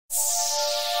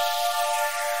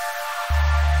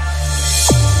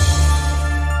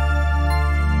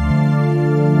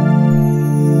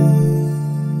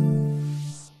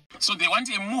they want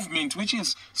a movement which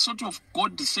is sort of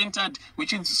God-centered,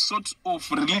 which is sort of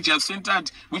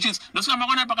religious-centered, which is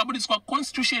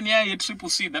constitution ya Triple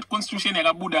C, that constitution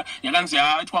yakabuda yakanzi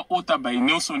yaitwa author by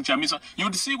Nelson Chamisa. You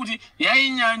would see kuti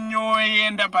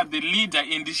yainyanyoenda pa the leader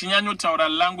and chinyanyotaura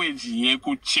language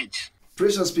yeku church.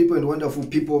 Precious people and wonderful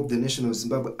people of the nation of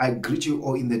Zimbabwe, I greet you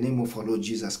all in the name of our Lord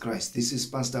Jesus Christ. This is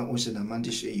Pastor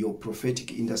OceanHamandishe, your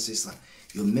prophetic intercessor,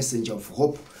 your messenger of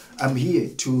hope. I'm here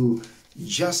to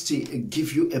just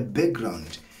give you a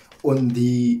background on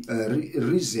the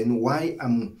reason why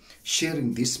I'm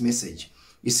sharing this message.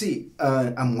 You see,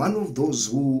 I'm one of those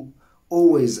who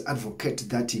always advocate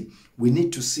that we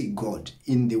need to see God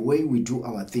in the way we do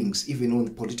our things, even on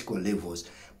the political levels.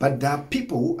 But there are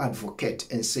people who advocate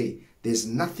and say there's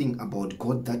nothing about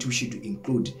God that we should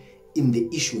include in the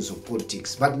issues of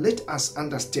politics. But let us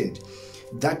understand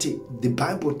that the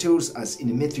Bible tells us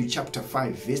in Matthew chapter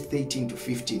 5, verse 13 to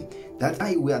 15, that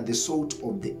we are the salt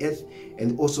of the earth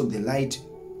and also the light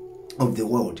of the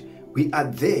world. We are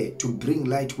there to bring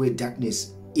light where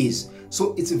darkness is.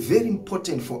 So it's very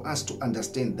important for us to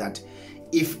understand that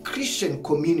if Christian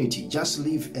community just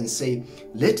live and say,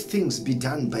 let things be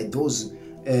done by those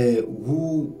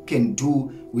who can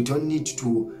do, we don't need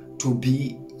to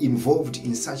be involved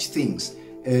in such things,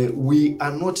 we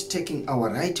are not taking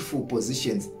our rightful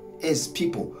positions as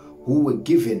people who were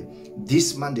given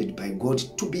this mandate by God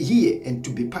to be here and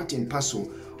to be part and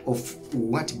parcel of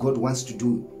what God wants to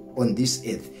do on this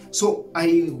earth. So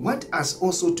I want us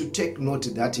also to take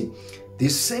note that the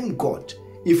same God,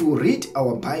 if we read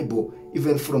our Bible,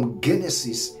 even from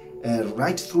Genesis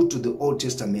right through to the Old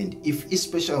Testament, if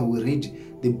especially we read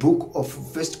the book of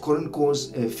First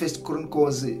Chronicles, First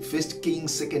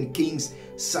Kings, Second Kings,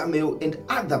 Samuel, and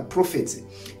other prophets,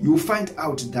 you find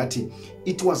out that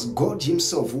it was God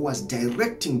himself who was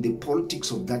directing the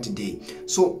politics of that day.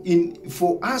 So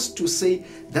for us to say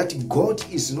that God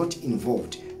is not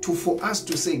involved, for us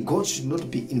to say God should not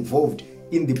be involved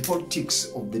in the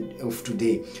politics of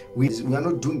today, we are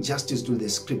not doing justice to the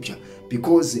scripture,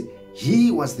 because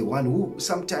he was the one who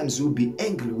sometimes would be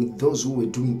angry with those who were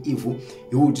doing evil.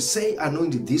 He would say,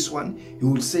 anoint this one. He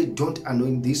would say, don't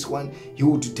anoint this one. He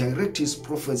would direct his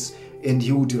prophets, and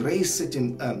he would raise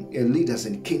certain leaders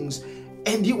and kings.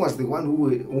 And he was the one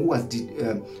who was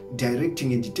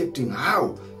directing and detecting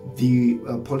how the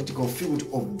political field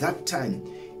of that time,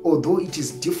 although it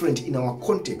is different in our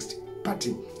context, but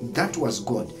that was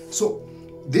God. So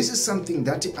this is something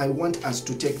that I want us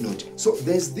to take note. So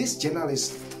there's this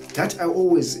journalist that I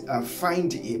always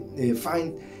find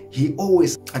he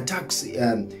always attacks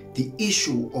the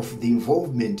issue of the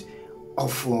involvement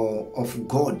of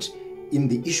God in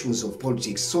the issues of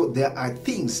politics. So there are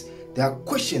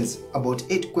questions, about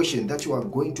 8 questions that you are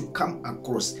going to come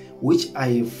across, which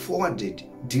I forwarded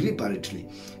deliberately.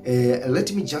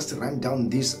 Let me just run down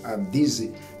these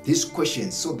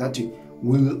questions so that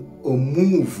we'll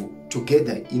move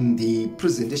together in the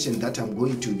presentation that I'm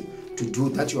going to do,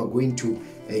 that you are going to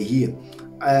hear.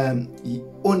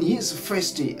 On his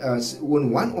first,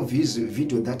 on one of his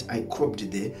video that I cropped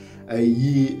there,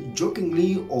 he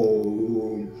jokingly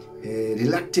or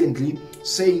reluctantly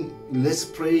saying, let's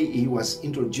pray. He was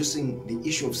introducing the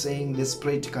issue of saying, let's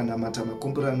pray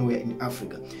in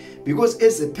Africa. Because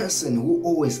as a person who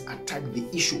always attacked the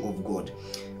issue of God,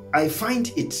 I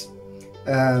find it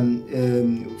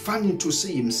funny to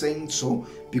see him saying so,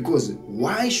 because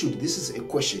why should, this is a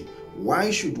question,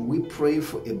 why should we pray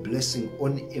for a blessing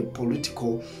on a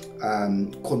political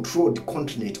controlled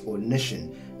continent or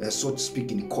nation, so to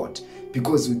speak, in court?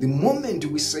 Because the moment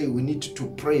we say we need to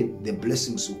pray, the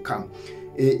blessings will come.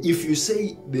 If you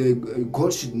say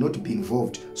God should not be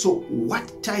involved, so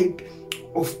what type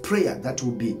of prayer that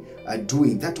will be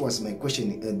doing? That was my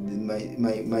question,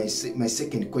 my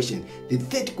second question. The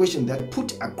third question that I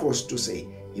put across to say,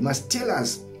 he must tell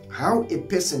us how a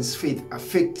person's faith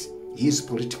affects his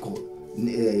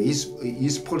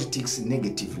politics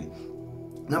negatively.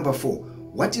 Number 4,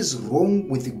 what is wrong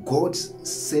with God's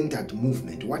centered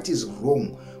movement? What is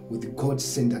wrong with God's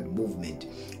centered movement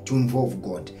to involve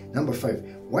God? Number 5,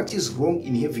 what is wrong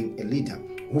in having a leader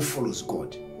who follows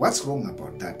God? What's wrong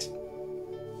about that?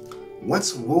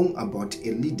 What's wrong about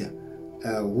a leader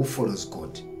who follows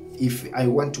God, if I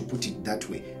want to put it that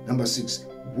way? Number 6,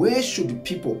 where should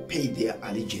people pay their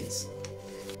allegiance?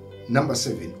 Number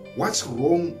 7, what's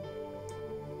wrong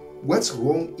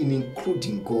in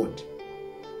including God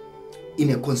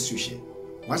in a constitution?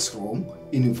 What's wrong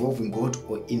in involving God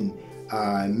or in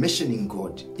mentioning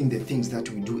God in the things that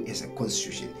we do as a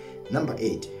constitution? Number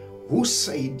 8, who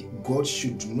said God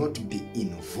should not be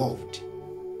involved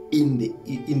in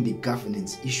the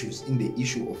governance issues, in the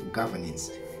issue of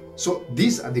governance So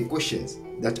these are the questions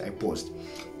that I posed.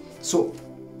 So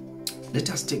let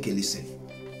us take a listen.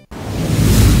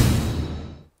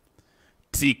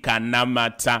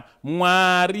 Tikanamata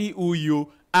Mwari uyu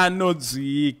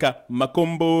anodzika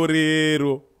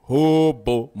makomborero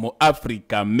hobo mo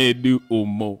Africa medu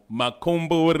umo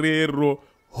makomborero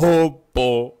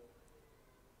hobo.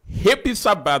 Happy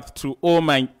Sabbath to all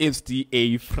my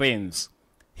SDA friends.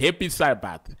 Happy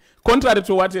Sabbath. Contrary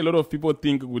to what a lot of people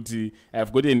think,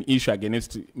 I've got an issue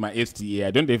against my SDA.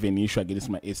 I don't have an issue against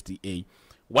my SDA.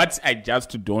 What I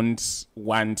just don't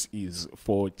want is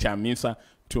for Chamisa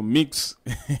to mix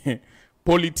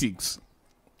politics.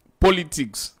 You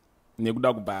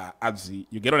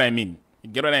get what I mean? You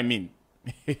get what I mean?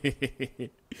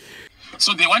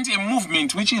 So they want a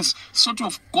movement which is sort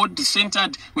of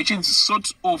God-centered, which is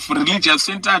sort of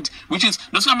religious-centered, which is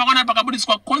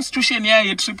constitution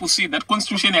ya Triple C, that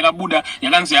constitution yakabuda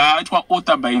yakanzi yaitwa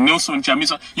author by Nelson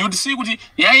Chamisa. You would see kuti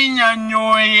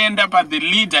yainyanyoenda pa the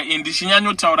leader and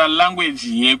chinyanyotaura language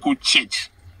yeku church.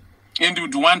 And you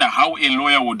would wonder how a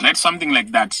lawyer would write something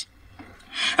like that.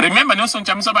 Remember Nelson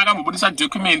Chamisa bakambobudisa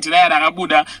document la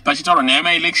rakabuda pachitaura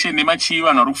nema election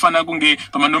nemachiva narukufana kunge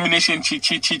pama nomination chi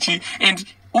and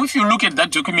if you look at that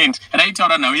document right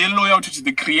out now you're loyalty to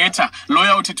the creator,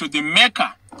 loyalty to the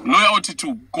maker, loyalty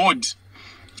to God.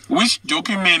 Which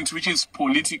document which is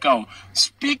political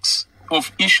speaks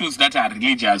of issues that are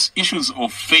religious, issues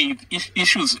of faith,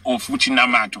 issues of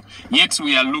uchinamato, yet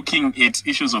we are looking at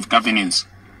issues of governance.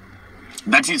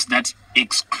 That is that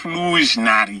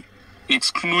exclusionary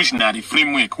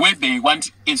framework where they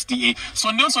want SDA.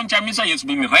 So Nelson Chamisa has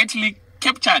been rightly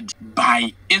captured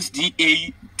by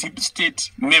SDA deep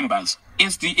state members,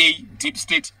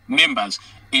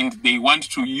 and they want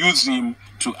to use him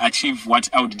to achieve what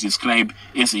I would describe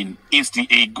as an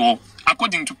SDA goal,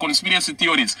 according to conspiracy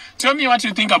theories. Tell me what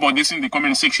you think about this in the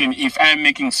comment section, if I am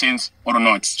making sense or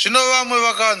not.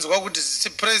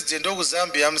 President of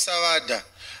Zambia Msavada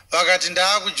vakati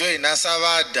ndaakujoina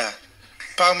Savada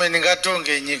pamwe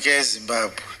ndingatonge nyika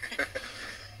yeZimbabwe.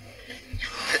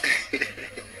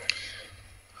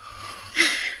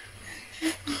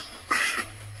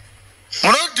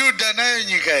 Munodhudha nayo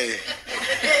nyika iyi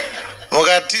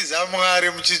mukatiza Mwari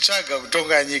muchitsvaga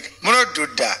kutonga nyika,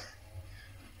 munodhudha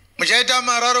muchaita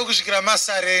mararo kusvikira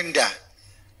masarenda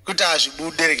kuti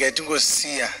azvibude rega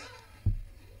tingosiya.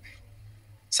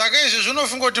 Saka izvi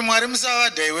zvinofunga kuti Mwari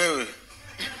Musavada iwewe.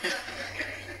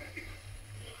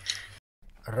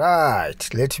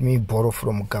 Right, let me borrow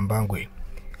from Gambangwe.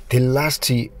 The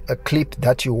last clip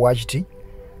that you watched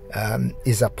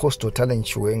is Apostle Talent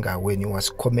Chiwenga when he was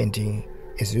commenting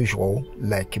as usual,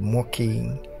 like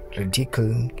mocking,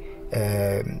 ridiculing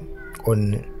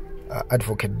on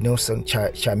Advocate Nelson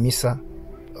Chamisa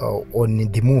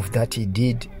on the move that he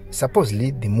did.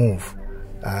 Supposedly the move,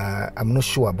 I'm not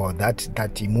sure about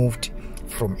that he moved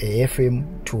from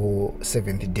AFM to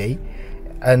Seventh Day.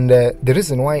 And the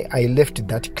reason why I left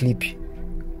that clip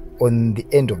on the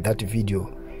end of that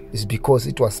video is because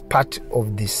it was part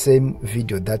of the same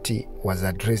video that was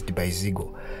addressed by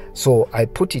Zigo. So I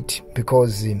put it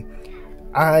because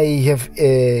I have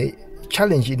a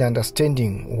challenge in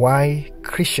understanding why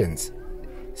Christians,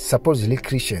 supposedly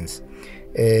Christians,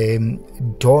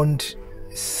 don't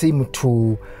seem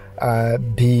to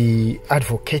be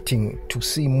advocating to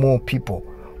see more people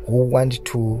who want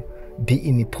to be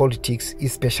in politics,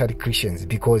 especially Christians,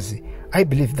 because I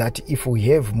believe that if we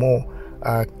have more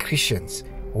Christians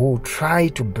who try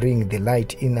to bring the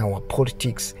light in our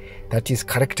politics that is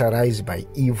characterized by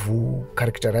evil,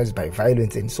 characterized by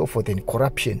violence and so forth and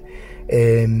corruption,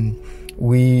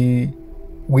 we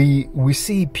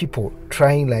see people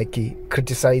trying, like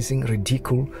criticizing,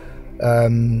 ridicule,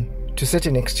 to a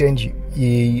certain extent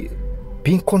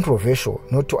being controversial,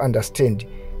 not to understand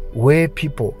where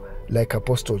people like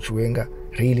Apostle Chiwenga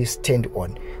really stand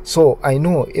on. So I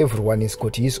know everyone has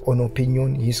got his own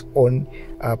opinion, his own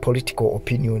political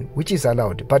opinion, which is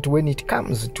allowed. But when it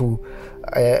comes to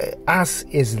us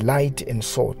as light and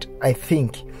salt, I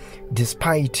think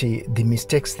despite the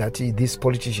mistakes that these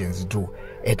politicians do,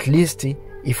 at least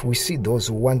if we see those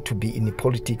who want to be in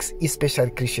politics,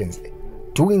 especially Christians,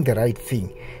 doing the right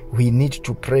thing, we need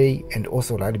to pray and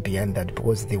also rally behind that,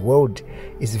 because the world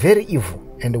is very evil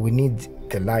and we need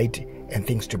the light and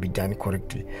things to be done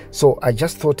correctly. So I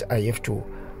just thought I have to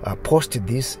post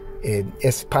this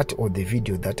as part of the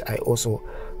video that I also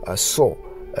saw,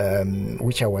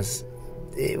 which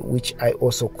I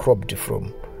also cropped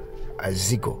from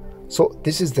Zigo. So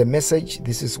this is the message.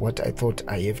 This is what I thought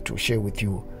I have to share with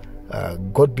you.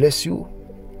 God bless you.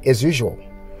 As usual,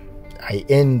 I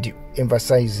end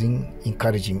emphasizing,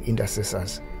 encouraging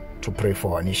intercessors to pray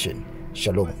for our nation.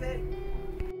 Shalom.